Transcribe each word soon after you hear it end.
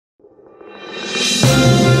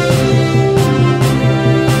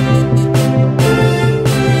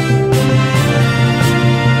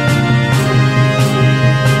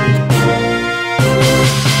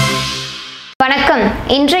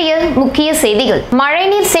இன்றைய முக்கிய செய்திகள்.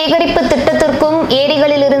 மழைநீர் சேகரிப்பு திட்டத்திற்கும்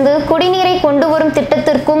ஏரிகளிலிருந்து குடிநீரை கொண்டு வரும்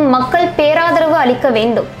திட்டத்திற்கும் மக்கள் பேராதரவு அளிக்க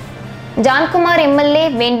வேண்டும். ஜான்குமார் எம்எல்ஏ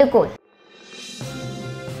வேண்டுகோள்.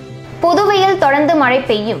 புதுவையில் தொடர்ந்து மழை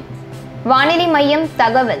பெய்யும். வானிலை மையம்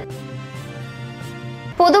தகவல்.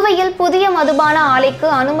 புதுவையில் புதிய மதுபான ஆலைக்கு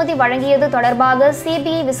அனுமதி வழங்கியது தொடர்பாக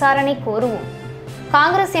சிபிஐ விசாரணை கோருவோம்.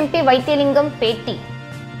 காங்கிரஸ் எம்பி வைத்தியலிங்கம் பேட்டி.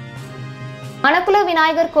 மணக்குள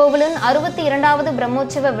விநாயகர் கோவிலின் 62வது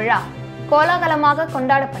பிரம்மோற்சவ விழா கோலாகலமாக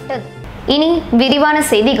கொண்டாடப்பட்டது. இனி விரிவான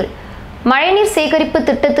செய்திகள். மழைநீர் சேகரிப்பு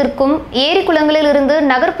திட்டத்திற்கும் ஏரி குளங்களில் இருந்து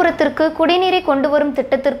நகர்ப்புறத்திற்கு குடிநீரை கொண்டு வரும்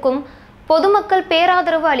திட்டத்திற்கும் பொதுமக்கள்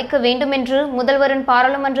பேராதரவு அளிக்க வேண்டும் என்று முதல்வரின்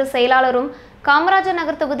பாராளுமன்ற செயலாளரும் காமராஜர்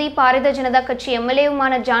நகர் தொகுதி பாரதிய ஜனதா கட்சி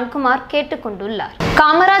எம்எல்ஏவுமான ஜான்குமார் கேட்டுக் கொண்டுள்ளார்.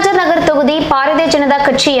 காமராஜர் நகர் தொகுதி பாரதிய ஜனதா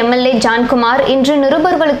கட்சி எம்எல்ஏ ஜான்குமார் இன்று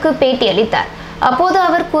நிருபர்களுக்கு பேட்டி அளித்தார். அப்போது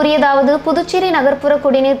அவர் கூறியதாவது, புதுச்சேரி நகர்ப்புற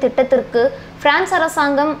குடிநீர் திட்டத்திற்கு பிரான்ஸ்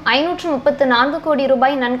அரசாங்கம் 534 கோடி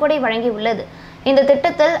ரூபாய் நன்கொடை வழங்கியுள்ளது. இந்த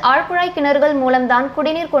திட்டத்தில் ஆழ்குழாய் கிணறுகள் மூலம்தான்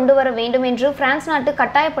குடிநீர் கொண்டு வர வேண்டும் என்று பிரான்ஸ் நாட்டு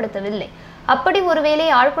கட்டாயப்படுத்தவில்லை. அப்படி ஒருவேளை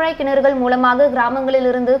ஆழ்குழாய் கிணறுகள் மூலமாக கிராமங்களில்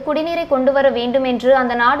இருந்து குடிநீரை கொண்டு வர வேண்டும் என்று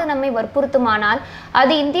அந்த நாடு நம்மை வற்புறுத்துமானால்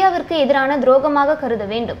அது இந்தியாவிற்கு எதிரான துரோகமாக கருத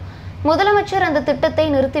வேண்டும். முதலமைச்சர் அந்த திட்டத்தை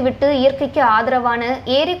நிறுத்திவிட்டு இயற்கைக்கு ஆதரவான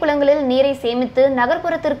ஏரி குளங்களில் நீரை சேமித்து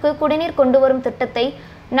நகர்ப்புறத்திற்கு குடிநீர் கொண்டு வரும் திட்டத்தை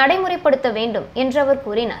நடைமுறைப்படுத்த வேண்டும் என்று அவர்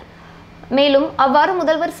கூறினார். மேலும் அவ்வாறு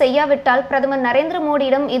முதல்வர் செய்யாவிட்டால் பிரதமர் நரேந்திர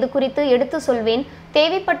மோடியிடம் இது குறித்து எடுத்து சொல்வேன்.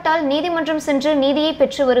 தேவைப்பட்டால் நீதிமன்றம் சென்று நீதியை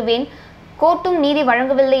பெற்று வருவேன். கோர்ட்டும் நீதி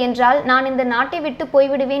வழங்கவில்லை என்றால் நான் இந்த நாட்டை விட்டு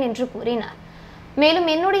போய்விடுவேன் என்று கூறினார். மேலும்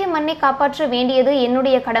என்னுடைய மண்ணை காப்பாற்ற வேண்டியது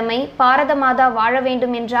என்னுடைய கடமை. பாரத மாதா வாழ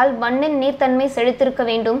வேண்டும் என்றால் மண்ணின் நீர்த்தன்மை செழித்திருக்க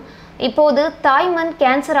வேண்டும். இப்போது தாய் மண்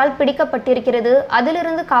கேன்சரால் பிடிக்கப்பட்டிருக்கிறது,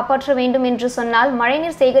 அதிலிருந்து காப்பாற்ற வேண்டும் என்று சொன்னால்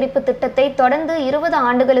மழைநீர் சேகரிப்பு திட்டத்தை தொடர்ந்து 20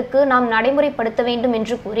 ஆண்டுகளுக்கு நாம் நடைமுறைப்படுத்த வேண்டும்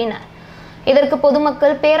என்று கூறினார். இதற்கு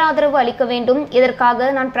பொதுமக்கள் பேராதரவு அளிக்க வேண்டும். இதற்காக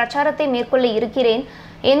நான் பிரச்சாரத்தை மேற்கொள்ள இருக்கிறேன்.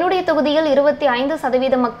 என்னுடைய தொகுதியில்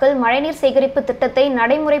 25% மக்கள் மழைநீர் சேகரிப்பு திட்டத்தை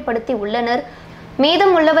நடைமுறைப்படுத்தி உள்ளனர்.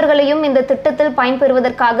 மீதம் உள்ளவர்களையும் இந்த திட்டத்தில்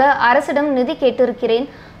பயன்பெறுவதற்காக அரசிடம் நிதி கேட்டிருக்கிறேன்.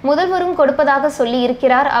 முதல்வரும் கொடுப்பதாக சொல்லி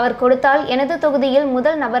இருக்கிறார். அவர் கொடுத்தால் எனது தொகுதியில்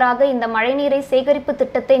முதல் நபராக இந்த மழைநீரை சேகரிப்பு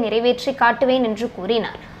திட்டத்தை நிறைவேற்றி காட்டுவேன் என்று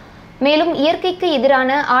கூறினார். மேலும் இயற்கைக்கு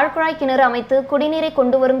எதிரான ஆழ்குழாய் கிணறு அமைத்து குடிநீரை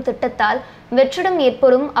கொண்டு வரும் திட்டத்தால் வெற்றிடம்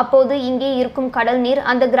ஏற்படும். அப்போது இங்கே இருக்கும் கடல் நீர்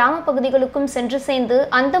அந்த கிராம பகுதிகளுக்கும் சென்று சேர்ந்து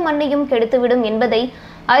அந்த மண்ணையும் கெடுத்துவிடும் என்பதை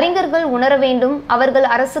அறிஞர்கள் உணர வேண்டும். அவர்கள்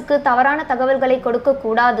அரசுக்கு தவறான தகவல்களை கொடுக்க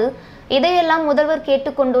கூடாது. இதையெல்லாம் முதல்வர்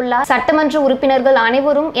கேட்டுக்கொண்டுள்ளார். சட்டமன்ற உறுப்பினர்கள்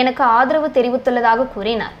அனைவரும் எனக்கு ஆதரவு தெரிவித்துள்ளதாக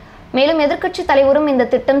கூறினார். மேலும் எதிர்க்கட்சி தலைவரும் இந்த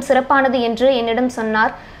திட்டம் சிறப்பானது என்று என்னிடம்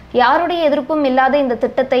சொன்னார். யாருடைய எதிர்ப்பும் இல்லாத இந்த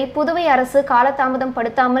திட்டத்தை புதுவை அரசு காலதாமதம்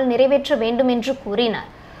படுத்தாமல் நிறைவேற்ற வேண்டும் என்று கூறினார்.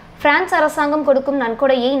 பிரான்ஸ் அரசாங்கம் கொடுக்கும்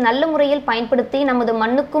நன்கொடையை நல்ல முறையில் பயன்படுத்தி நமது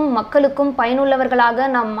மண்ணுக்கும் மக்களுக்கும் பயனுள்ளவர்களாக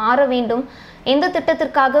நாம் மாற வேண்டும். இந்த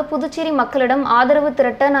திட்டத்திற்காக புதுச்சேரி மக்களிடம் ஆதரவு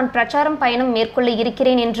திரட்ட நான் பிரச்சாரம் பயணம் மேற்கொள்ள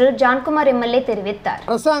இருக்கிறேன் என்று ஜான்குமார் எம்எல்ஏ தெரிவித்தார்.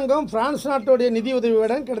 அரசாங்கம் பிரான்ஸ் நாட்டுடைய நிதி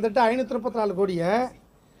உதவியுடன் கிட்டத்தட்ட 534 கோடியை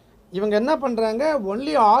இவங்க என்ன பண்ணுறாங்க,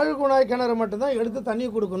 ஒன்லி ஆழ்குழாய் கிணறு மட்டும்தான் எடுத்து தண்ணி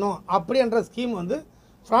கொடுக்கணும் அப்படின்ற ஸ்கீம்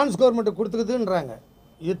பிரான்ஸ் கவர்மெண்ட்டு கொடுத்துக்குதுன்றாங்க.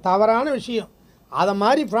 இது தவறான விஷயம். அதை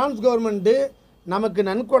மாதிரி பிரான்ஸ் கவர்மெண்ட்டு நமக்கு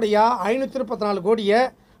நன்கொடையாக 534 கோடியை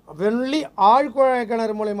ஒன்லி ஆழ்குழாய்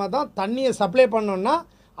கிணறு மூலயமா தான் தண்ணியை சப்ளை பண்ணோன்னா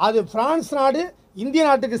அது பிரான்ஸ் நாடு இந்திய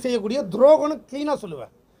நாட்டுக்கு செய்யக்கூடிய துரோகம்னு க்ளீனாக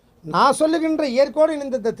சொல்லுவேன். நான் சொல்லுகின்ற ஏற்கோடு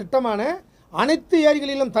இந்த திட்டமான அனைத்து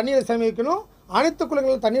ஏரிகளிலும் தண்ணீரை சேமிக்கணும், அனைத்து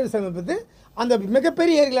குளங்களிலும் தண்ணீர் சேமிப்பது, அந்த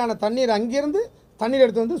மிகப்பெரிய ஏரிகளான தண்ணீர் அங்கேருந்து தண்ணீர்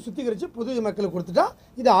எடுத்து சுத்திகரித்து புது மக்களுக்கு கொடுத்துட்டா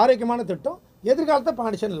இது ஆரோக்கியமான திட்டம். எதிர்காலத்தை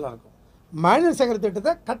பாண்டிச்சேரி நல்லாயிருக்கும். மழைநீர் சேகரிப்பு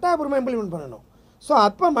திட்டத்தை கட்டாயபூர்வமாக இம்ப்ளிமெண்ட் பண்ணணும். ஸோ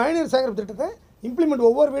அப்போ மழைநீர் சேகரிப்பு திட்டத்தை இம்ப்ளிமெண்ட்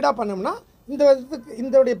ஒவ்வொரு வீடாக பண்ணோம்னா இந்த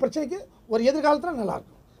பிரச்சனைக்கு ஒரு எதிர்காலத்தில்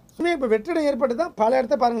நல்லாயிருக்கும். இப்போ வெற்றிடம் ஏற்பட்டு தான் பல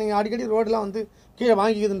இடத்த பாருங்கள், நீங்கள் அடிக்கடி ரோடெலாம் கீழே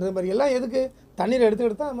வாங்கிக்குதுன்ற மாதிரி எல்லாம் எதுக்கு தண்ணீர்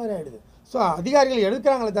எடுத்து அது மாதிரி ஆகிடுது. ஸோ அதிகாரிகள்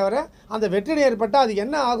எடுக்கிறாங்களே தவிர அந்த வெற்றிடம் ஏற்பட்டால் அது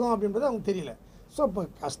என்ன ஆகும் அப்படின்றது அவங்க தெரியல. ஸோ இப்போ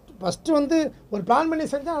ஃபஸ்ட்டு ஒரு பிளான் பண்ணி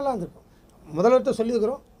செஞ்சால் நல்லா இருந்திருக்கும். முதல்வர்கிட்ட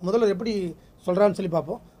சொல்லியிருக்கிறோம், முதல்வர் எப்படி சொல்கிறான்னு சொல்லி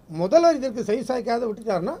பார்ப்போம். முதல்வர் இதற்கு செவி சாய்க்காத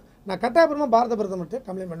விட்டுட்டாருன்னா நான் கட்டாயபூர்வமாக பாரத பிரதமர்கிட்ட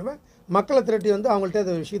கம்ப்ளைண்ட் பண்ணுவேன். மக்களை திரட்டி அவங்கள்ட்ட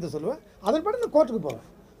அந்த விஷயத்தை சொல்லுவேன். அதன்படி நான் கோர்ட்டுக்கு போவேன்.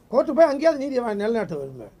 கோர்ட்டுக்கு போய் அங்கேயாவது நீதியை நிலைநாட்ட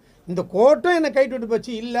விரும்புவேன். இந்த கோர்ட்டும் என்னை கைட்டு விட்டு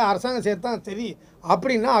போச்சு, இல்லை அரசாங்கம் சேர்த்தான் சரி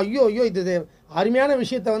அப்படின்னா ஐயோ இது அருமையான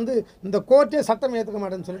விஷயத்தை இந்த கோர்ட்டே சட்டம் ஏற்றுக்க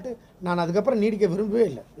மாட்டேன்னு சொல்லிட்டு நான் அதுக்கப்புறம் நீடிக்க விரும்பவே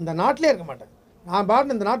இல்லை. இந்த நாட்டிலே இருக்க மாட்டேன். நான்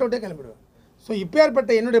பாட்டு இந்த நாட்டை விட்டே கிளம்பிடுவேன். ஸோ இப்போ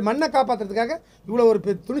ஏற்பட்ட என்னுடைய மண்ணை காப்பாற்றுறதுக்காக இவ்வளோ ஒரு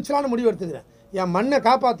துணிச்சலான முடிவு எடுத்துக்கிறேன். என் மண்ணை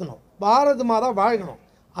காப்பாற்றணும், பாரத மாதா வாழ்கணும்.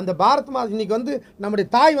 அந்த பாரத் மாதா இன்றைக்கி நம்முடைய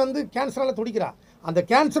தாய் கேன்சரால் துடிக்கிறா. அந்த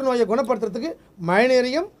கேன்சர் நோயை குணப்படுத்துறதுக்கு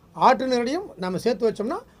மழைநீரையும் ஆற்று நீரையும் நம்ம சேர்த்து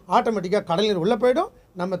வச்சோம்னா ஆட்டோமேட்டிக்காக கடல் நீர் உள்ளே போயிடும்,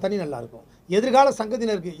 நம்ம தண்ணி நல்லாயிருக்கும். எதிர்கால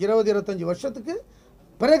சங்கதியினருக்கு 20-25 வருஷத்துக்கு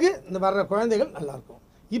பிறகு இந்த வர்ற குழந்தைகள் நல்லாயிருக்கும்.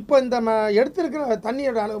 இப்போ இந்த எடுத்திருக்கிற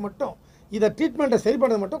தண்ணியோட அளவு மட்டும் இதை ட்ரீட்மெண்ட்டை சரி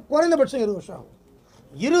பண்ணுறது மட்டும் குறைந்தபட்சம் 20 வருஷம் ஆகும்.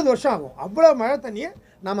 20 வருஷம் ஆகும். அவ்வளோ மழை தண்ணியை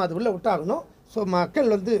நாம் அது உள்ளே விட்டாகணும். ஸோ மக்கள்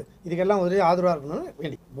வந்து இதுக்கெல்லாம் ஒரே ஆதரவாக இருக்கணும்னு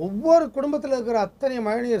வேண்டி ஒவ்வொரு குடும்பத்தில் இருக்கிற அத்தனை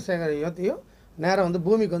மழைநீர் சேகரித்தையும் நேரம் வந்து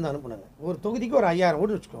பூமிக்கு வந்து அனுப்புனாங்க. ஒரு தொகுதிக்கு ஒரு 5000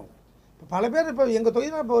 ஓட்டு வச்சுக்கோங்க. இப்போ பல பேர் இப்போ எங்கள்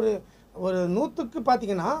தொகுதியில் இப்போ ஒரு 100க்கு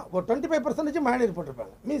பார்த்தீங்கன்னா ஒரு 25% மழைநீர்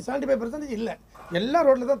போட்டிருப்பாங்க. மீன் 75% இல்லை. எல்லா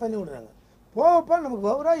ரோட்டில் தான் தண்ணி விடுறாங்க. போகப்போ நமக்கு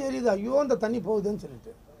ஓவராக எரியுது. ஐயோ இந்த தண்ணி போகுதுன்னு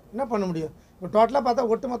சொல்லிட்டு என்ன பண்ண முடியும்? இப்போ டோட்டலாக பார்த்தா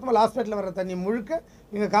ஒட்டு மொத்தமாக லாஸ்பேட்டில் வர தண்ணி முழுக்க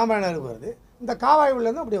எங்கள் காம்பாயினருக்கு வருது. இந்த காவாய்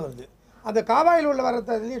உள்ளேருந்து அப்படியே வருது. அந்த காவாயில் உள்ள வர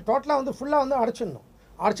தண்ணி டோட்டலாக வந்து ஃபுல்லாக வந்து அடைச்சிடணும்.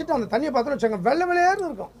 அடைச்சிட்டு அந்த தண்ணியை பார்த்தோன்னு வச்சுக்கோங்க, வெள்ளை வெள்ளையாருன்னு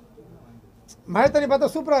இருக்கும். மழை தண்ணி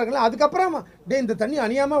பார்த்தா சூப்பராக இருக்குல்ல. அதுக்கப்புறம் இந்த தண்ணி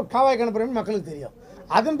அணியாமல் காவாய்க்கு அனுப்புகிறேன்னு மக்களுக்கு தெரியும்.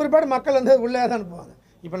 அதன் பிற்பாடு மக்கள் வந்து உள்ளே தான் அனுப்புவாங்க.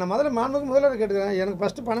 இப்போ நான் முதல்வர் கேட்டுக்கிறேன், எனக்கு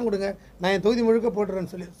ஃபஸ்ட்டு பணம் கொடுங்க, நான் என் தொகுதி முழுக்க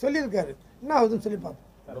போட்டுறேன்னு சொல்லியிருக்காரு. என்ன ஆகுதுன்னு சொல்லி பார்ப்போம்.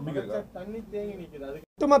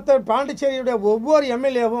 ஒட்டுமொத்த பாண்டிச்சேரியுடைய ஒவ்வொரு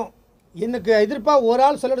எம்எல்ஏவும் எனக்கு எதிர்ப்பாக ஒரு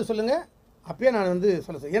ஆள் சொல்லுங்கள், அப்பயே நான் வந்து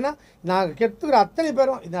சொல்ல. ஏன்னா நான் கெடுத்துக்கிற அத்தனை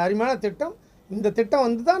பேரும் இந்த அருமையான திட்டம், இந்த திட்டம்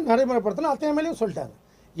வந்து தான் நடைமுறைப்படுத்தணும் அத்தனை மேலேயும் சொல்லிட்டாங்க.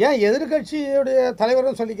 ஏன் எதிர்கட்சியுடைய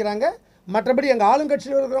தலைவரும் சொல்லிக்கிறாங்க, மற்றபடி எங்கள்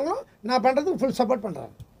ஆளுங்கட்சியில் இருக்கிறவங்களும் நான் பண்ணுறதுக்கு ஃபுல் சப்போர்ட்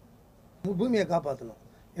பண்ணுறாங்க. பூமியை காப்பாற்றணும்,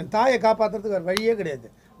 என் தாயை காப்பாற்றுறதுக்கு வேறு வழியே கிடையாது.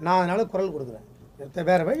 நான் அதனால் குரல் கொடுக்குறேன்.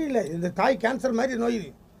 வேறு வழி இல்லை. இந்த தாய் கேன்சர் மாதிரி நோய்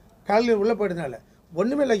கடலில் உள்ளே போயிடுறதுனால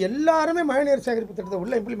ஒன்றுமே இல்லை. எல்லாருமே மழைநீர் சேகரிப்பு திட்டத்தை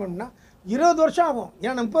உள்ளே இம்ப்ளிமெண்ட் பண்ணால் 20 வருஷம் ஆகும்.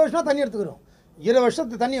 ஏன்னா 30 வருஷம் தண்ணி எடுத்துக்கிறோம். 20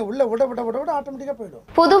 வருஷத்து தண்ணியை உள்ள விட ஆட்டோமேட்டிக்காக போயிடும்.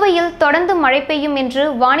 புதுவையில் தொடர்ந்து மழை பெய்யும் என்று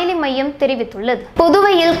வானிலை மையம் தெரிவித்துள்ளது.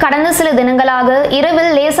 புதுவையில் கடந்த சில தினங்களாக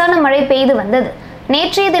இரவில் லேசான மழை பெய்து வந்தது.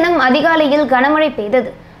 நேற்றைய தினம் அதிகாலையில் கனமழை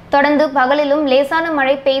பெய்தது. தொடர்ந்து பகலிலும் லேசான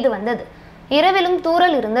மழை பெய்து வந்தது. இரவிலும்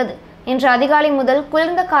தூறல் இருந்தது. இன்று அதிகாலை முதல்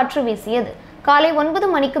குளிர்ந்த காற்று வீசியது. காலை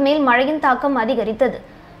 9 மணிக்கு மேல் மழையின் தாக்கம் அதிகரித்தது.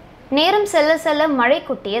 நேரம் செல்ல செல்ல மழை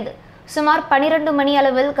கொட்டியது. சுமார் 12 மணி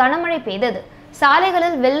அளவில் கனமழை பெய்தது.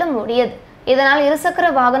 சாலைகளில் வெள்ளம் ஓடியது. இதனால் இருசக்கர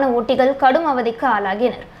வாகன ஓட்டிகள் கடும் அவதிக்கு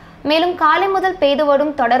ஆளாகினர். மேலும் காலை முதல் பெய்து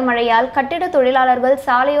வரும் தொடர் மழையால் கட்டிட தொழிலாளர்கள்,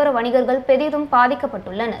 சாலையோர வணிகர்கள் பெரிதும்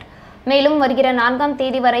பாதிக்கப்பட்டுள்ளனர். மேலும் வருகிற 4ஆம்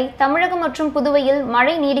தேதி வரை தமிழகம் மற்றும் புதுவையில்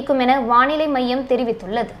மழை நீடிக்கும் என வானிலை மையம்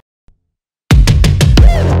தெரிவித்துள்ளது.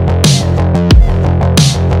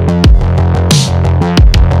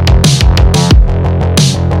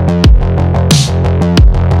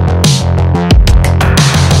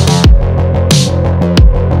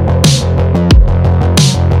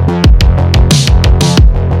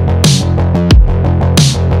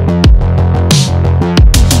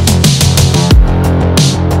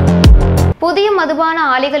 புதிய மதுபான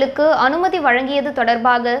ஆலைகளுக்கு அனுமதி வழங்கியது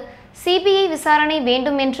தொடர்பாக சிபிஐ விசாரணை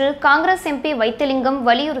வேண்டும் என்று காங்கிரஸ் எம்பி வைத்திலிங்கம்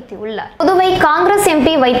வலியுறுத்தியுள்ளார். புதுவை காங்கிரஸ்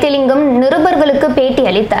எம்பி வைத்திலிங்கம் நிருபர்களுக்கு பேட்டி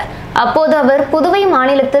அளித்தார். அப்போது அவர் புதுவை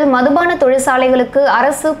மாநிலத்தில் மதுபான தொழிற்சாலைகளுக்கு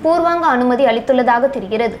அரசு பூர்வாங்க அனுமதி அளித்துள்ளதாக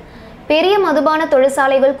தெரிகிறது. பெரிய மதுபான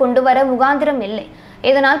தொழிற்சாலைகள் கொண்டு வர முகாந்திரம் இல்லை.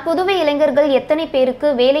 இதனால் புதுவை இளைஞர்கள் எத்தனை பேருக்கு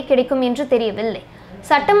வேலை கிடைக்கும் என்று தெரியவில்லை.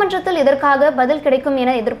 சட்டமன்றத்தில் இதற்காக பதில் கிடைக்கும்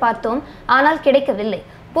என எதிர்பார்த்தோம், ஆனால் கிடைக்கவில்லை.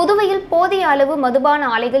 புதுவையில் போதிய அளவு மதுபான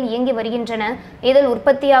ஆலைகள் இயங்கி வருகின்றன. இதில்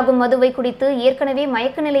உற்பத்தியாகும் மதுவை குடித்து ஏற்கனவே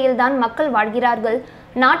மயக்க நிலையில்தான் மக்கள் வாழ்கிறார்கள்.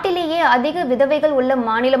 நாட்டிலேயே அதிக விதவைகள் உள்ள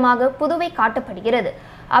மாநிலமாக புதுவை காட்டப்படுகிறது.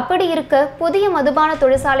 அப்படி இருக்க புதிய மதுபான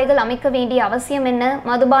தொழிற்சாலைகள் அமைக்க வேண்டிய அவசியம் என்ன?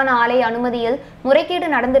 மதுபான ஆலை அனுமதியில் முறைகேடு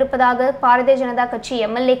நடந்திருப்பதாக பாரதிய ஜனதா கட்சி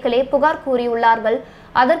எம்எல்ஏக்களே புகார் கூறியுள்ளார்கள்.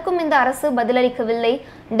 அதற்கும் இந்த அரசு பதிலளிக்கவில்லை.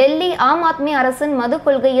 டெல்லி ஆம் ஆத்மி அரசின் மது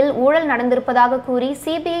கொள்கையில் ஊழல் நடந்திருப்பதாக கூறி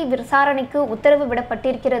சிபிஐ விசாரணைக்கு உத்தரவு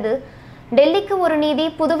விடப்பட்டிருக்கிறது. டெல்லிக்கு ஒரு நீதி,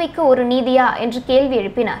 புதுவைக்கு ஒரு நீதியா என்று கேள்வி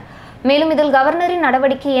எழுப்பினார். மேலும் இதில் கவர்னரின்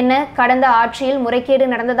நடவடிக்கை என்ன? கடந்த ஆட்சியில் முறைகேடு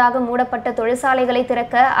நடந்ததாக மூடப்பட்ட தொழிற்சாலைகளை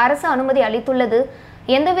திறக்க அரசு அனுமதி அளித்துள்ளது.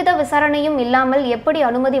 எந்தவித விசாரணையும் இல்லாமல் எப்படி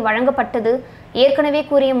அனுமதி வழங்கப்பட்டது? ஏற்கனவே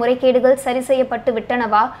கூறிய முறைகேடுகள் சரி செய்யப்பட்டு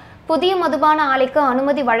விட்டனவா? புதிய மதுபான ஆலைக்கு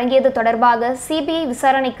அனுமதி வழங்கியது தொடர்பாக சிபிஐ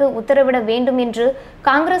விசாரணைக்கு உத்தரவிட வேண்டும் என்று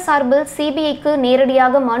காங்கிரஸ் சார்பில் சிபிஐக்கு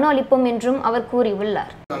நேரடியாக மனு அளிப்போம் என்றும் அவர்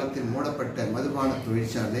கூறியுள்ளார். காலத்தில் மூடப்பட்ட மதுபான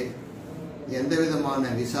தொழிற்சாலை எந்தவிதமான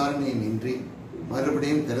விசாரணையும் இன்றி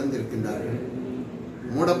மறுபடியும் திறந்திருக்கின்றார்கள்.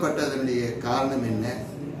 மூடப்பட்டதனுடைய காரணம் என்ன,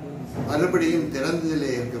 மறுபடியும் திறந்ததில்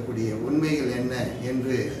இருக்கக்கூடிய உண்மைகள் என்ன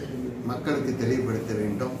என்று மக்களுக்கு தெளிவுபடுத்த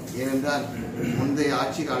வேண்டும். ஏனென்றால் முந்தைய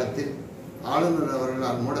ஆட்சி காலத்தில் ஆளுநர்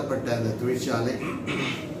அவர்களால் மூடப்பட்ட அந்த தொழிற்சாலை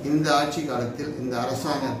இந்த ஆட்சி காலத்தில் இந்த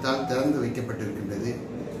அரசாங்கத்தால் திறந்து வைக்கப்பட்டிருக்கின்றது.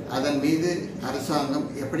 அதன் மீது அரசாங்கம்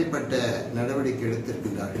எப்படிப்பட்ட நடவடிக்கை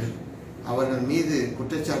எடுத்திருக்கின்றார்கள், அவர்கள் மீது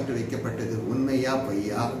குற்றச்சாட்டு வைக்கப்பட்டது உண்மையா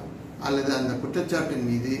பொய்யா, அல்லது அந்த குற்றச்சாட்டின்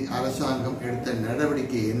மீது அரசாங்கம் எடுத்த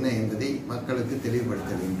நடவடிக்கை என்ன என்பதை மக்களுக்கு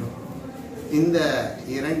தெளிவுபடுத்த வேண்டும். இந்த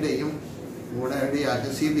இரண்டையும் உடனடியாக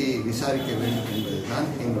சிபிஐ விசாரிக்க வேண்டும் என்பதுதான்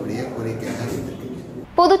எங்களுடைய கோரிக்கையாக இருந்திருக்கிறது.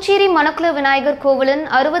 புதுச்சேரி மணக்குள விநாயகர் கோவிலின்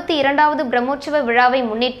 62வது பிரம்மோற்சவ விழாவை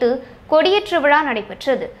முன்னிட்டு கொடியேற்ற விழா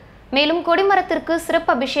நடைபெற்றது. மேலும் கொடிமரத்திற்கு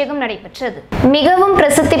சிறப்பு அபிஷேகம் நடைபெற்றது. மிகவும்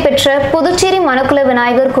பிரசித்தி பெற்ற புதுச்சேரி மணக்குள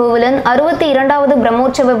விநாயகர் கோவிலின் 62வது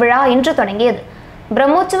பிரம்மோற்சவ விழா இன்று தொடங்கியது.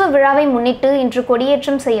 பிரம்மோற்சவ விழாவை முன்னிட்டு இன்று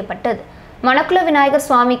கொடியேற்றம் செய்யப்பட்டது. மணக்குள விநாயகர்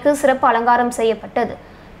சுவாமிக்கு சிறப்பு அலங்காரம் செய்யப்பட்டது.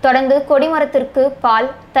 தொடர்ந்து கொடிமரத்திற்கு பால்,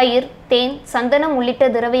 தயிர், தேன், சந்தனம் உள்ளிட்ட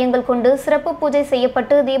திரவியங்கள் கொண்டு சிறப்பு பூஜை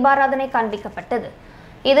செய்யப்பட்டு தீபாராதனை காண்பிக்கப்பட்டது.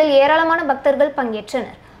 இதில் ஏராளமான பக்தர்கள்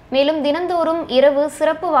பங்கேற்றனர். மேலும் தினந்தோறும் இரவு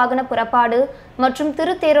சிறப்பு வாகன புறப்பாடு மற்றும்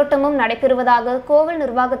திருத்தேரோட்டமும் நடைபெறுவதாக கோவில்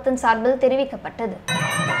நிர்வாகத்தின் சார்பில் தெரிவிக்கப்பட்டது.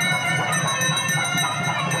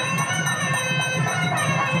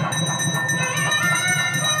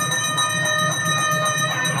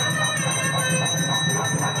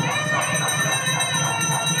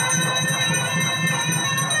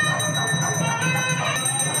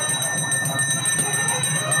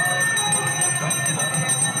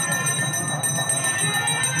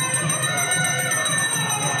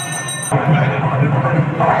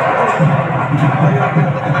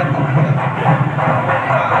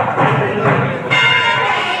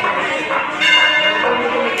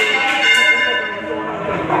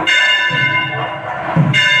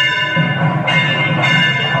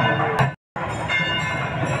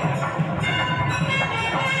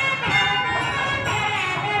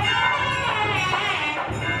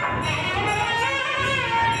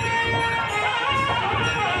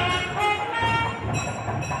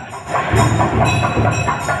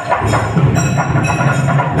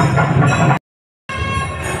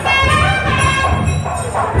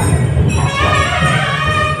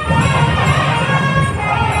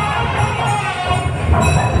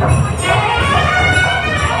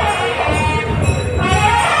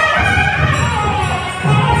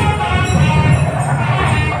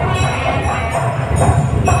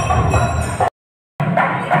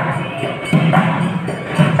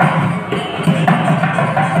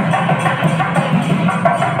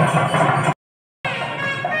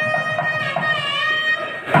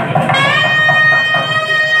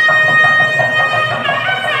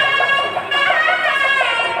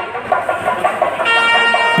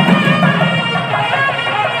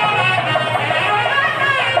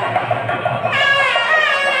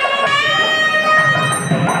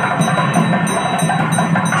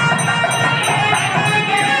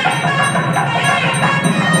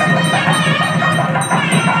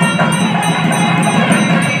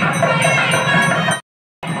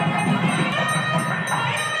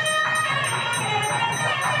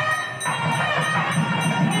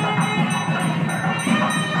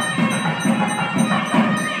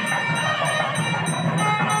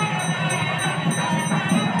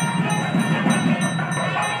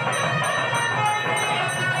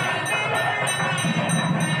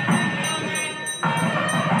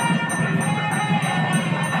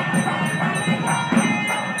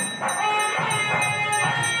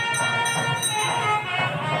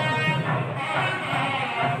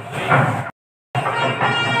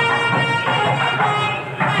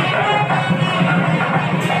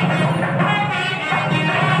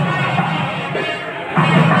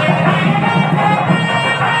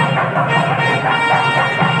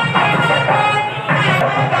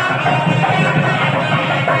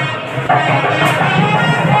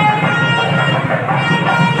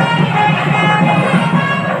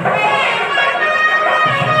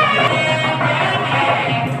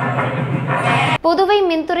 புதுவை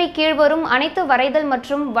மின்துறை கீழ் வரும் அனைத்து வரைதல்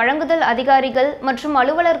மற்றும் வழங்குதல் அதிகாரிகள் மற்றும்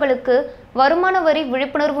அலுவலர்களுக்கு வருமான வரி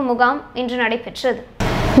விழிப்புணர்வு முகாம் இன்று நடைபெற்றது.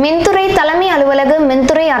 மின்துறை தலைமை அலுவலக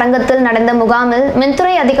மின்துறை அரங்கத்தில் நடந்த முகாமில்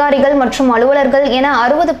மின்துறை அதிகாரிகள் மற்றும் அலுவலர்கள் என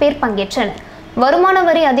 60 பேர் பங்கேற்றனர். வருமான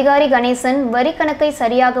வரி அதிகாரி கணேசன் வரி கணக்கை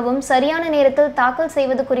சரியாகவும் சரியான நேரத்தில் தாக்கல்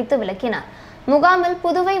செய்வது குறித்து விளக்கினார். முகாமில்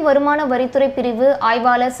புதுவை வருமான வரித்துறை பிரிவு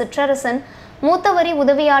ஆய்வாளர் சிற்றரசன், மூத்த வரி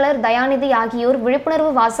உதவியாளர் தயாநிதி ஆகியோர்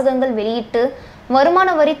விழிப்புணர்வு வாசகங்கள் வெளியிட்டு வருமான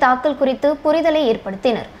வரி தாக்கல் குறித்து புரிதலை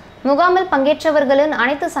ஏற்படுத்தினர். முகாமில் பங்கேற்றவர்களின்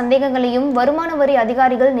அனைத்து சந்தேகங்களையும் வருமான வரி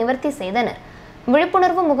அதிகாரிகள் நிவர்த்தி செய்தனர்.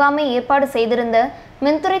 விழிப்புணர்வு முகாமை ஏற்பாடு செய்திருந்த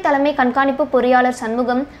மின்துறை தலைமை கண்காணிப்பு பொறியாளர்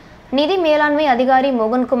சண்முகம், நிதி மேலாண்மை அதிகாரி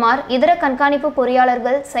மோகன்குமார், இதர கண்காணிப்பு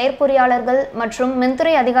பொறியாளர்கள், செயற்பொறியாளர்கள் மற்றும்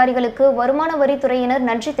மின்துறை அதிகாரிகளுக்கு வருமான வரித்துறையினர்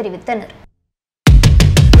நன்றி தெரிவித்தனர்.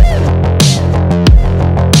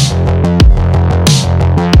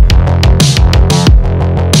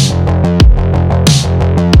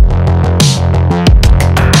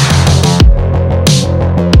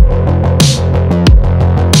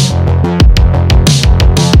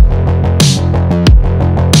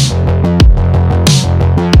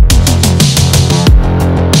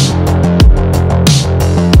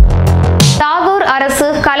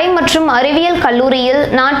 அறிவியல் கல்லூரியில்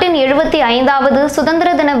சுதந்திர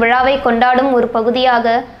தின விழாவை கொண்டாடும் ஒரு பகுதியாக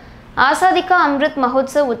ஆசாதி கா அம்ருத்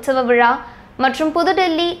மஹோத்சவ் உற்சவ விழா மற்றும்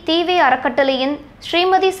புதுடெல்லி தீவே அறக்கட்டளையின்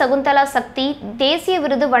ஸ்ரீமதி சகுந்தலா சக்தி தேசிய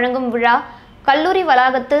விருது வழங்கும் விழா கல்லூரி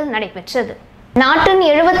வளாகத்தில் நடைபெற்றது. நாட்டின்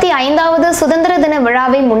 75வது சுதந்திர தின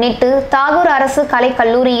விழாவை முன்னிட்டு தாகூர் அரசு கலை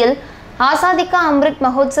கல்லூரியில் ஆசாதி கா அம்ருத்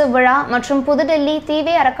மஹோத்சவ் விழா மற்றும் புதுடெல்லி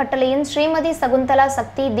தீவே அறக்கட்டளையின் ஸ்ரீமதி சகுந்தலா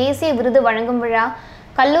சக்தி தேசிய விருது வழங்கும் விழா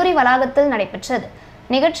கல்லூரி வளாகத்தில் நடைபெற்றது.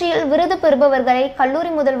 நிகழ்ச்சியில் விருது பெறுபவர்களை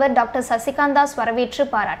கல்லூரி முதல்வர் டாக்டர் சசிகாந்தாஸ் வரவேற்று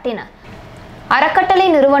பாராட்டினார். அறக்கட்டளை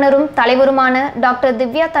நிறுவனரும் தலைவருமான டாக்டர்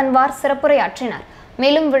திவ்யா தன்வார் சிறப்புரையாற்றினார்.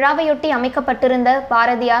 மேலும் விழாவையொட்டி அமைக்கப்பட்டிருந்த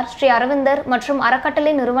பாரதியார், ஸ்ரீ அரவிந்தர் மற்றும்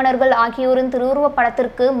அறக்கட்டளை நிறுவனர்கள் ஆகியோரின் திருவுருவப்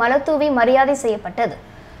படத்திற்கு மலர் தூவி மரியாதை செய்யப்பட்டது.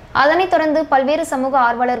 அதனைத் தொடர்ந்து பல்வேறு சமூக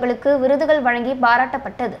ஆர்வலர்களுக்கு விருதுகள் வழங்கி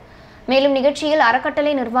பாராட்டப்பட்டது. மேலும் நிகழ்ச்சியில்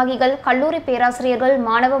அறக்கட்டளை நிர்வாகிகள், கல்லூரி பேராசிரியர்கள்,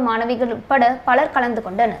 மாணவ மாணவிகள் உட்பட பலர் கலந்து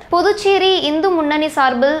கொண்டனர். புதுச்சேரி இந்து முன்னணி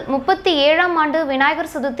சார்பில் 37ஆம் ஆண்டு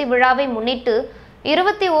விநாயகர் சதுர்த்தி விழாவை முன்னிட்டு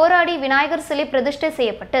 21 அடி விநாயகர் சிலை பிரதிஷ்டை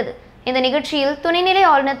செய்யப்பட்டது. இந்த நிகழ்ச்சியில் துணைநிலை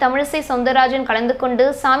ஆளுநர் தமிழிசை சவுந்தரராஜன் கலந்து கொண்டு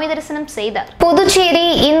சாமி தரிசனம் செய்தார். புதுச்சேரி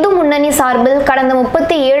இந்து முன்னணி சார்பில் கடந்த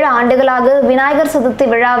 37 ஆண்டுகளாக விநாயகர் சதுர்த்தி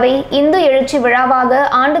விழாவை இந்து எழுச்சி விழாவாக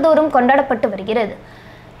ஆண்டுதோறும் கொண்டாடப்பட்டு வருகிறது.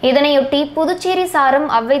 இதனையொட்டி புதுச்சேரி சாரம்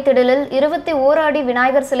அவ்வை திடலில் 21 அடி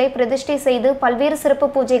விநாயகர் சிலை பிரதிஷ்டை செய்து பல்வேறு சிறப்பு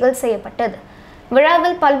பூஜைகள் செய்யப்பட்டது.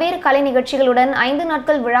 விழாவில் பல்வேறு கலை நிகழ்ச்சிகளுடன் 5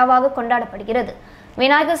 நாட்கள் விழாவாக கொண்டாடப்படுகிறது.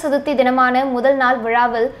 விநாயகர் சதுர்த்தி தினமான முதல் நாள்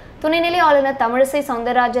விழாவில் துணைநிலை ஆளுநர் தமிழிசை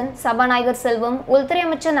சவுந்தரராஜன், சபாநாயகர் செல்வம், உள்துறை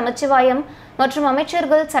அமைச்சர் நமச்சிவாயம் மற்றும்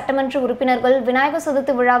அமைச்சர்கள், சட்டமன்ற உறுப்பினர்கள் விநாயகர்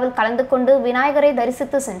சதுர்த்தி விழாவில் கலந்து கொண்டு விநாயகரை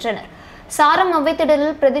தரிசித்து சென்றனர். சாரம் அவ்வை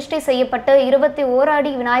திடலில் பிரதிஷ்டை செய்யப்பட்ட 21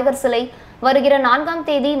 அடி விநாயகர் சிலை வருகிற 4ஆம்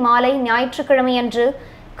தேதி மாலை ஞாயிற்றுக்கிழமையன்று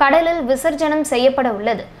கடலில் விசர்ஜனம் செய்யப்பட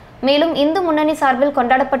உள்ளது. மேலும் இந்து முன்னணி சார்பில்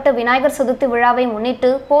கொண்டாடப்பட்ட விநாயகர் சதுர்த்தி விழாவை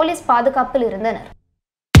முன்னிட்டு போலீஸ் பாதுகாப்பில் இருந்தனர்.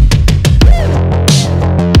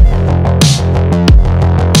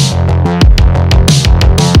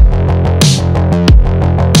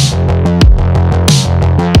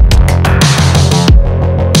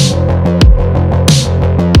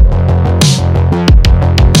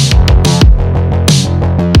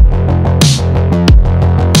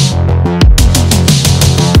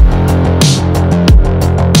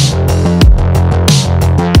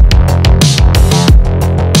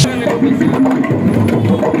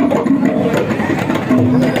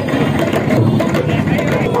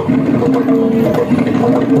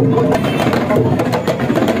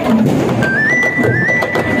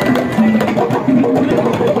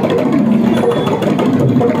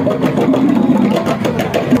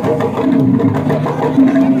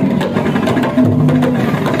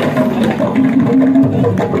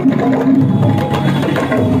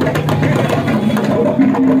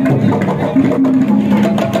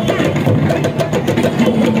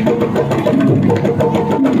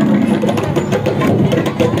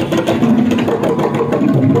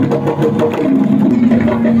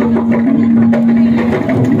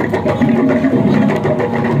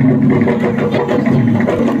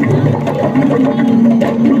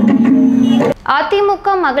 அதிமுக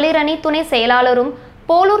மகளிர் அணி துணை செயலாளரும்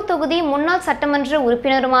போலூர் தொகுதி முன்னாள் சட்டமன்ற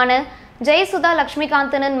உறுப்பினருமான ஜெயசுதா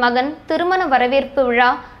லட்சுமிகாந்தனின் மகன் திருமண வரவேற்பு விழா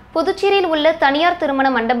புதுச்சேரியில் உள்ள தனியார் திருமண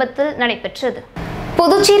மண்டபத்தில் நடைபெற்றது.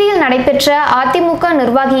 புதுச்சேரியில் நடைபெற்ற அதிமுக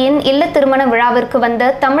நிர்வாகியின் இல்ல திருமண விழாவிற்கு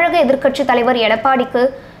வந்த தமிழக எதிர்க்கட்சி தலைவர் எடப்பாடிக்கு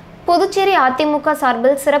புதுச்சேரி அதிமுக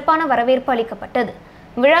சார்பில் சிறப்பான வரவேற்பு அளிக்கப்பட்டது.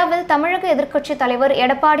 விழாவில் தமிழக எதிர்க்கட்சி தலைவர்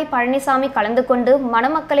எடப்பாடி பழனிசாமி கலந்து கொண்டு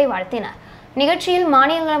மணமக்களை வாழ்த்தினார். நிகழ்ச்சியில்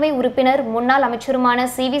மாநிலங்களவை உறுப்பினர், முன்னாள் அமைச்சருமான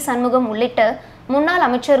சி.வி. சண்முகம் உள்ளிட்ட முன்னாள்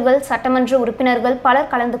அமைச்சர்கள், சட்டமன்ற உறுப்பினர்கள் பலர்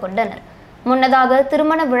கலந்து கொண்டனர். முன்னதாக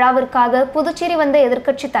திருமண விழாவிற்காக புதுச்சேரி வந்த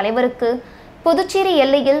எதிர்க்கட்சி தலைவருக்கு புதுச்சேரி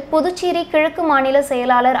எல்லையில் புதுச்சேரி கிழக்கு மாநில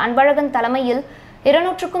செயலாளர் அன்பழகன் தலைமையில்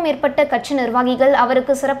 200க்கும் மேற்பட்ட கட்சி நிர்வாகிகள்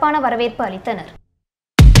அவருக்கு சிறப்பான வரவேற்பு அளித்தனர்.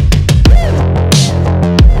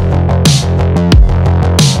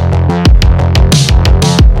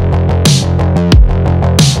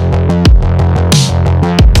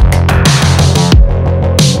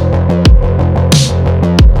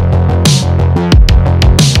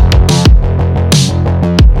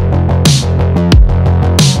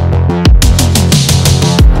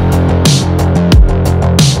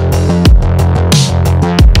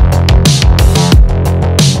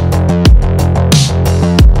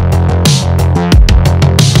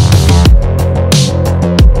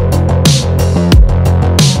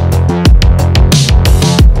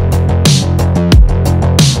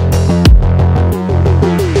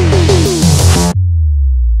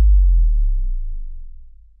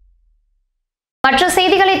 மற்ற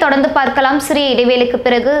செய்திகளை தொடர்ந்து பார்க்கலாம். சிறிய இடைவேளைக்கு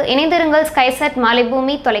பிறகு இணைந்திருங்கள் SkySat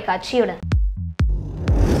மாலைபூமி தொலைக்காட்சியுடன்.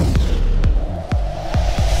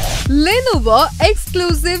 Lenovo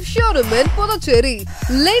exclusive showroom in Pondicherry.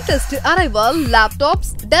 Latest arrival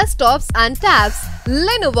laptops, desktops and tabs.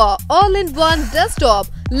 Lenovo all-in-one desktop.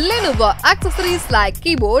 Lenovo accessories like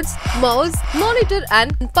keyboards, mouse, monitor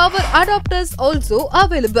and power adapters also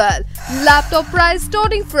available. Laptop price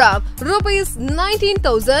starting from rupees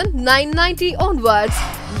 19,990 onwards.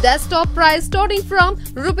 Desktop price starting from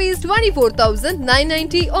rupees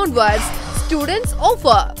 24,990 onwards. Students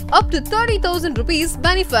offer up to 30,000 rupees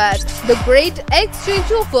benefit. The great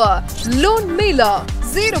exchange offer. Loan mailer.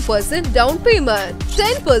 0% down payment.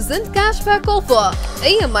 10% cashback offer.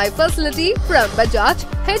 EMI facility from Bajaj,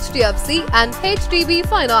 HDFC and HDB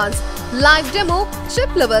Finance. Live demo,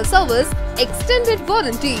 chip level service, extended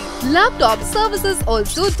warranty. Laptop services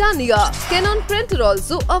also done here. Canon printer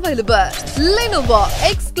also available. Lenovo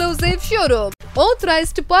exclusive showroom.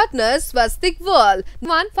 Authorized partners Swastik World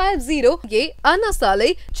 150A Anna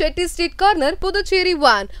Salai, Chetty Street Corner, Puducherry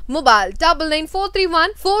 1. Mobile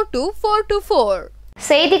 9943142424.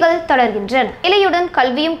 செய்திகள் தொடர்கின்றன. இலையுடன்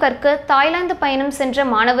கல்வியும் கற்க Thailand பயணம் சென்ற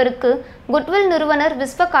மாணவருக்கு goodwill நிறுவனர்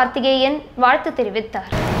விஸ்வ கார்த்திகேயன் வாழ்த்து தெரிவித்தார்.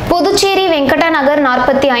 புதுச்சேரி வெங்கடா நகர்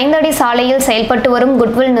 45 அடி சாலையில் செயல்பட்டு வரும்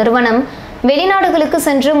குட்வில் நிறுவனம் வெளிநாடுகளுக்கு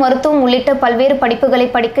சென்று மருத்துவம் உள்ளிட்ட பல்வேறு படிப்புகளை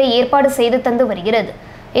படிக்க ஏற்பாடு செய்து தந்து வருகிறது.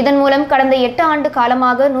 இதன் மூலம் கடந்த 8 ஆண்டு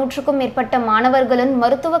காலமாக 100க்கும் மேற்பட்ட மாணவர்களின்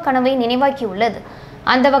மருத்துவ கனவை நினைவாக்கியுள்ளது.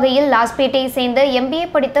 அந்த வகையில் லாஸ்பேட்டையை சேர்ந்த MBA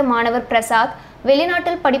படித்த மாணவர் பிரசாத்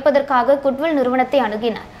வெளிநாட்டில் படிப்பதற்காக குட்வில் நிறுவனத்தை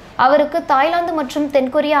அணுகினார். அவருக்கு தாய்லாந்து மற்றும்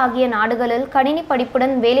தென்கொரியா ஆகிய நாடுகளில் கணினி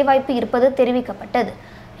படிப்புடன் வேலைவாய்ப்பு இருப்பது தெரிவிக்கப்பட்டது.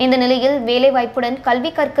 இந்த நிலையில் வேலைவாய்ப்புடன்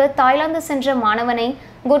கல்வி கற்க தாய்லாந்து சென்ற மாணவனை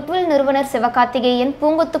குட்வில் நிறுவனர் சிவகார்த்திகேயன்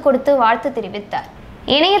பூங்கொத்து கொடுத்து வாழ்த்து தெரிவித்தார்.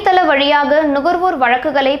 இணையதள வழியாக நுகர்வோர்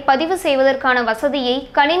வழக்குகளை பதிவு செய்வதற்கான வசதியை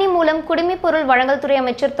கணினி மூலம் குடிமைப்பொருள் வழங்கல் துறை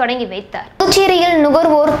அமைச்சர் தொடங்கி வைத்தார். புதுச்சேரியில்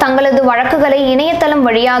நுகர்வோர் தங்களது வழக்குகளை இணையதளம்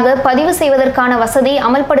வழியாக பதிவு செய்வதற்கான வசதி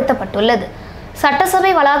அமல்படுத்தப்பட்டுள்ளது.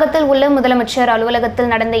 சட்டசபை வளாகத்தில் உள்ள முதலமைச்சர்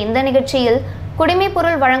அலுவலகத்தில் நடந்த இந்த நிகழ்ச்சியில்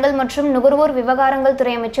குடிமைப்பொருள் வழங்கல் மற்றும் நுகர்வோர் விவகாரங்கள்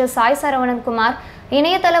துறை அமைச்சர் சாய் சரவணன்குமார்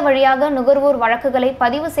இணையதள வழியாக நுகர்வோர் வழக்குகளை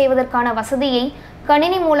பதிவு செய்வதற்கான வசதியை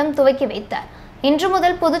கணினி மூலம் துவக்கி வைத்தார். இன்று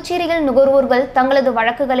முதல் புதுச்சேரியில் நுகர்வோர்கள் தங்களது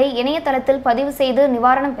வழக்குகளை இணையதளத்தில் பதிவு செய்து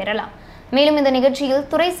நிவாரணம் பெறலாம். மேலும் இந்த நிகழ்ச்சியில்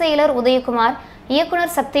துறை செயலர் உதயகுமார்,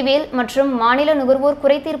 இயக்குனர் சக்திவேல் மற்றும் மாநில நுகர்வோர்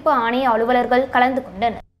குறைதீர்ப்பு ஆணைய அலுவலர்கள் கலந்து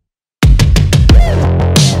கொண்டனர்.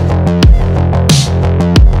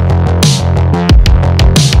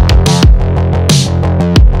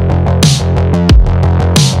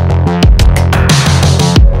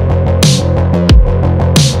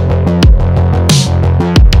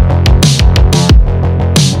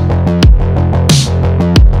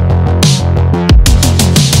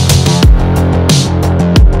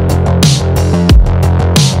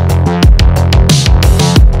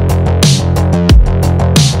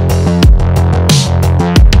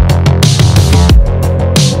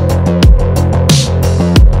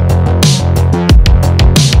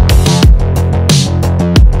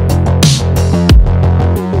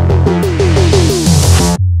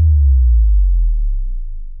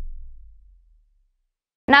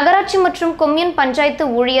 நகராட்சி மற்றும் கொம்யூன் பஞ்சாயத்து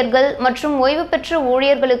ஊழியர்கள் மற்றும் ஓய்வு பெற்ற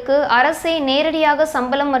ஊழியர்களுக்கு அரசே நேரடியாக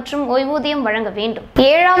சம்பளம் மற்றும் ஓய்வூதியம் வழங்க வேண்டும்.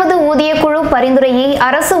 7வது ஊதிய குழு பரிந்துரையை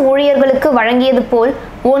அரசு ஊழியர்களுக்கு வழங்கியது போல்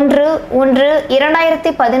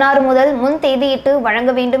 1/1/2016 முதல் முன் தேதியிட்டு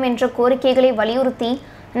வழங்க வேண்டும் என்ற கோரிக்கைகளை வலியுறுத்தி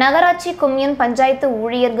நகராட்சி கொம்யூன் பஞ்சாயத்து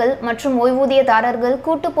ஊழியர்கள் மற்றும் ஓய்வூதியதாரர்கள்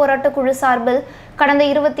கூட்டு போராட்ட குழு சார்பில் கடந்த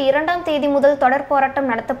 22ஆம் தேதி முதல் தொடர் போராட்டம்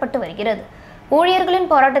நடத்தப்பட்டு வருகிறது. ஊழியர்களின்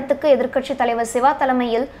போராட்டத்துக்கு எதிர்க்கட்சி தலைவர் சிவா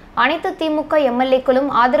தலைமையில் அனைத்து திமுக MLAக்களும்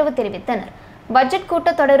ஆதரவு தெரிவித்தனர். பட்ஜெட்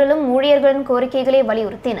கூட்டத்தொடரிலும் ஊழியர்களின் கோரிக்கைகளை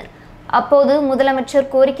வலியுறுத்தினர். அப்போது முதலமைச்சர்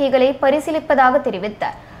கோரிக்கைகளை பரிசீலிப்பதாக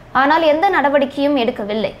தெரிவித்தார். ஆனால் எந்த நடவடிக்கையும்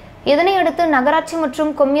எடுக்கவில்லை. இதனையடுத்து நகராட்சி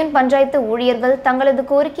மற்றும் கொம்யூன் பஞ்சாயத்து ஊழியர்கள் தங்களது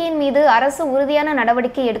கோரிக்கையின் மீது அரசு உறுதியான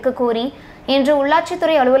நடவடிக்கை எடுக்க கோரி இன்று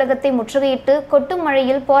உள்ளாட்சித்துறை அலுவலகத்தை முற்றுகையிட்டு கொட்டும்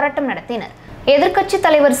மழையில் போராட்டம் நடத்தினர். எதிர்க்கட்சி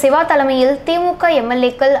தலைவர் சிவா தலைமையில் திமுக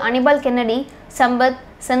MLAக்கள் அனிபால் கென்னடி, சம்பத்,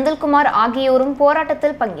 செந்தில்குமார் ஆகியோரும்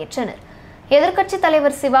போராட்டத்தில் பங்கேற்றனர். எதிர்க்கட்சி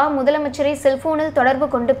தலைவர் சிவா முதலமைச்சரை செல்போனில் தொடர்பு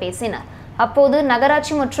கொண்டு பேசினார். அப்போது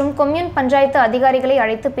நகராட்சி மற்றும் கொம்யூன் பஞ்சாயத்து அதிகாரிகளை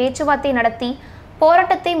அழைத்து பேச்சுவார்த்தை நடத்தி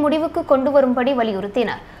போராட்டத்தை முடிவுக்கு கொண்டு வரும்படி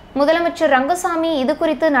வலியுறுத்தினார். முதலமைச்சர் ரங்கசாமி இது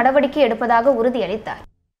குறித்து நடவடிக்கை எடுப்பதாக உறுதியளித்தார்.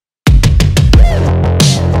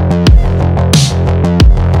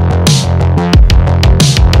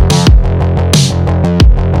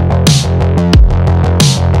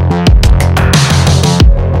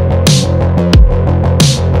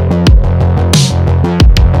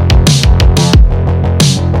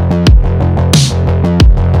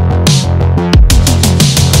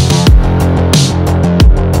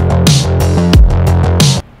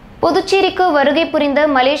 புதுச்சேரி புதுச்சேரிக்கு வருகை புரிந்த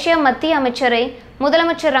மலேசிய மத்திய அமைச்சரை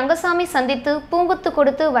முதலமைச்சர் ரங்கசாமி சந்தித்து பூங்கொத்து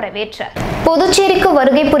கொடுத்து வரவேற்றார். புதுச்சேரிக்கு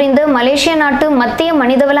வருகை புரிந்த மலேசிய நாட்டு மத்திய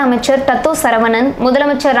மனிதவள அமைச்சர் டத்தோ சரவணன்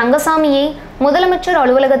முதலமைச்சர் ரங்கசாமியை முதலமைச்சர்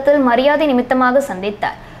அலுவலகத்தில் மரியாதை நிமித்தமாக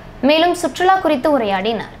சந்தித்தார். மேலும் சுற்றுலா குறித்து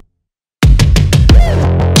உரையாடினார்.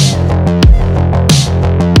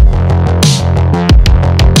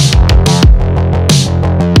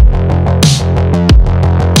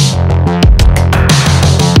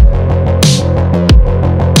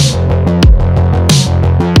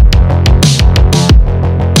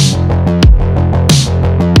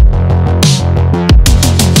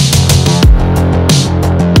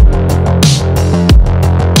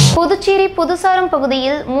 புதுச்சேரி புதுசாரம்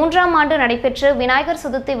பகுதியில் 3ஆம் ஆண்டு நடைபெற்ற விநாயகர்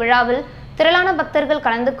சதுர்த்தி விழாவில் திரளான பக்தர்கள்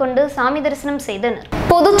கலந்து கொண்டு சாமி தரிசனம் செய்தனர்.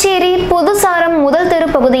 புதுச்சேரி புதுசாரம் முதல் தெரு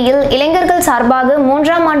பகுதியில் இளைஞர்கள் சார்பாக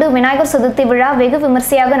 3ஆம் ஆண்டு விநாயகர் சதுர்த்தி விழா வெகு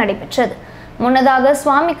விமர்சையாக நடைபெற்றது. முன்னதாக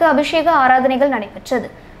சுவாமிக்கு அபிஷேக ஆராதனைகள் நடைபெற்றது.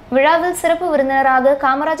 விழாவில் சிறப்பு விருந்தினராக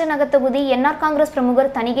காமராஜர் நகர் தொகுதி என்ஆர் காங்கிரஸ்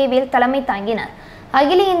பிரமுகர் தணிகைவேல் தலைமை தாங்கினார்.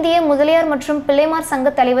 அகில இந்திய முதலியார் மற்றும் பிள்ளைமார் சங்க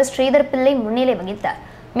தலைவர் ஸ்ரீதர் பிள்ளை முன்னிலை வகித்தார்.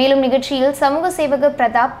 மேலும் நிகழ்ச்சியில் சமூக சேவகர்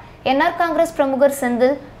பிரதாப், என்ஆர் காங்கிரஸ் பிரமுகர்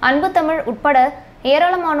செந்தில், அன்பு தமிழ் உட்பட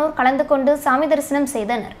ஏராளமானோர் கலந்து கொண்டு சாமி தரிசனம்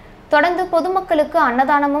செய்தனர். தொடர்ந்து பொதுமக்களுக்கு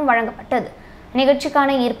அன்னதானமும் வழங்கப்பட்டது.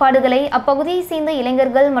 நிகழ்ச்சிக்கான ஏற்பாடுகளை அப்பகுதியை சேர்ந்த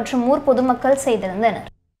இளைஞர்கள் மற்றும் ஊர் பொதுமக்கள் செய்திருந்தனர்.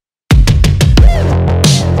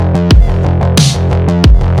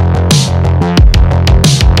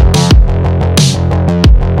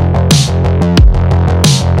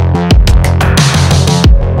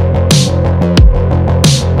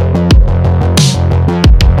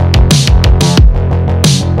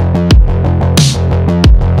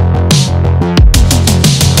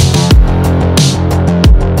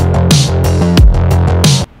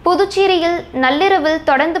 புதுச்சேரியில் நள்ளிரவில்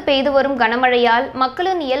தொடர்ந்து பெய்து வரும் கனமழையால்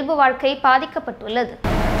மக்களின் இயல்பு வாழ்க்கை பாதிக்கப்பட்டுள்ளது.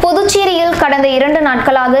 புதுச்சேரியில் கடந்த 2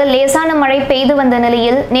 நாட்களாக லேசான மழை பெய்து வந்த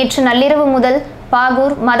நிலையில் நேற்று நள்ளிரவு முதல்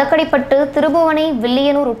பாகூர், மதக்கடிப்பட்டு, திருபுவனை,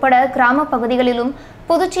 வில்லியனூர் உட்பட கிராம பகுதிகளிலும்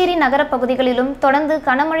புதுச்சேரி நகர பகுதிகளிலும் தொடர்ந்து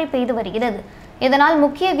கனமழை பெய்து வருகிறது. இதனால்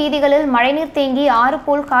முக்கிய வீதிகளில் மழைநீர் தேங்கி ஆறு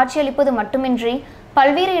போல் காட்சியளிப்பது மட்டுமின்றி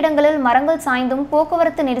பல்வேறு இடங்களில் மரங்கள் சாய்ந்தும்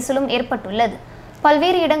போக்குவரத்து நெரிசலும் ஏற்பட்டுள்ளது.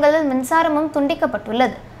 பல்வேறு இடங்களில் மின்சாரமும்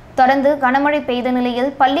துண்டிக்கப்பட்டுள்ளது. தொடர்ந்து கனமழை பெய்த நிலையில்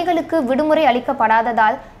பள்ளிகளுக்கு விடுமுறை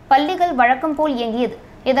அளிக்கப்படாததால் பள்ளிகள் வழக்கம் போல் இயங்கியது.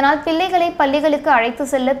 இதனால் பிள்ளைகளை பள்ளிகளுக்கு அழைத்து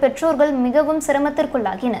செல்ல பெற்றோர்கள் மிகவும்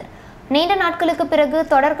சிரமத்திற்குள்ளாகினர். நீண்ட நாட்களுக்கு பிறகு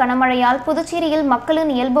தொடர் கனமழையால் புதுச்சேரியில்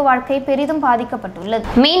மக்களின் இயல்பு வாழ்க்கை பெரிதும் பாதிக்கப்பட்டுள்ளது.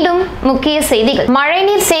 மீண்டும் முக்கிய செய்திகள்.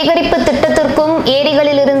 மழைநீர் சேகரிப்பு திட்டத்திற்கும்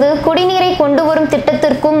ஏரிகளிலிருந்து குடிநீரை கொண்டு வரும்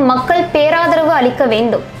திட்டத்திற்கும் மக்கள் பேராதரவு அளிக்க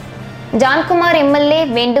வேண்டும். ஜான்குமார் எம்எல்ஏ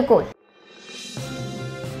வேண்டுகோள்.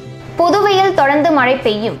 புதுவையில் தொடர்ந்து மழை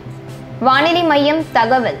பெய்யும். வானிலை மையம்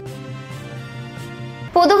தகவல்.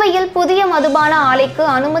 புதுவையில் புதிய மதுபான ஆலைக்கு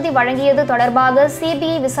அனுமதி வழங்கியது தொடர்பாக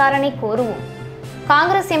சிபிஐ விசாரணை கோருவோம்.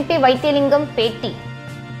 காங்கிரஸ் எம்பி வைத்தியலிங்கம் பேட்டி.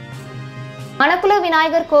 மணக்குள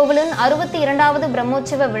விநாயகர் கோவிலின் 62வது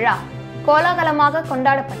பிரம்மோற்சவ விழா கோலாகலமாக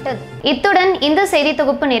கொண்டாடப்பட்டது. இத்துடன் இந்த செய்தி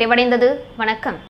தொகுப்பு நிறைவடைந்தது. வணக்கம்.